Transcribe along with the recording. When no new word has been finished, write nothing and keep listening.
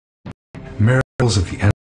Miracles of the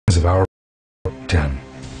Ends of Our 10.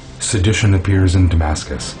 Sedition appears in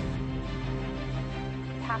Damascus.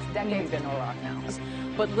 Past decades in Iraq now.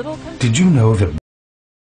 But little Did you know that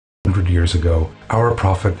 100 years ago, our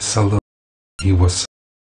Prophet sallallahu alaihi wasallam,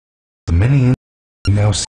 many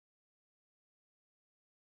now see.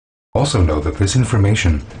 Also know that this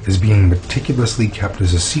information is being meticulously kept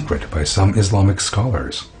as a secret by some Islamic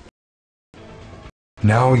scholars.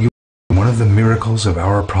 Now you know one of the miracles of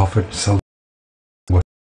our Prophet sallallahu alaihi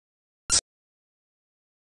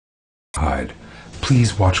wasallam.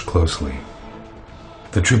 Please watch closely.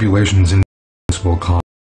 The tribulations in will come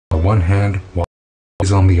on one hand while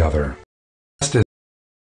is on the other.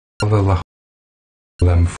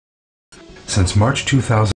 Since March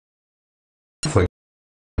 2000, conflict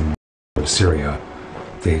of Syria,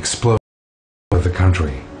 they explode the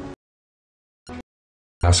country.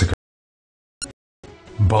 Massacre.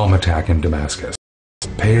 Bomb attack in Damascus.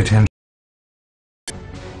 Pay attention.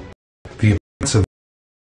 The events of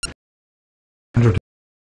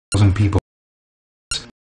 100,000 people.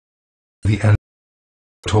 The end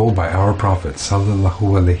told by our Prophet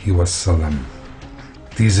sallallahu alaihi wasallam.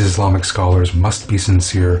 These Islamic scholars must be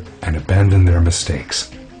sincere and abandon their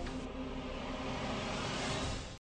mistakes.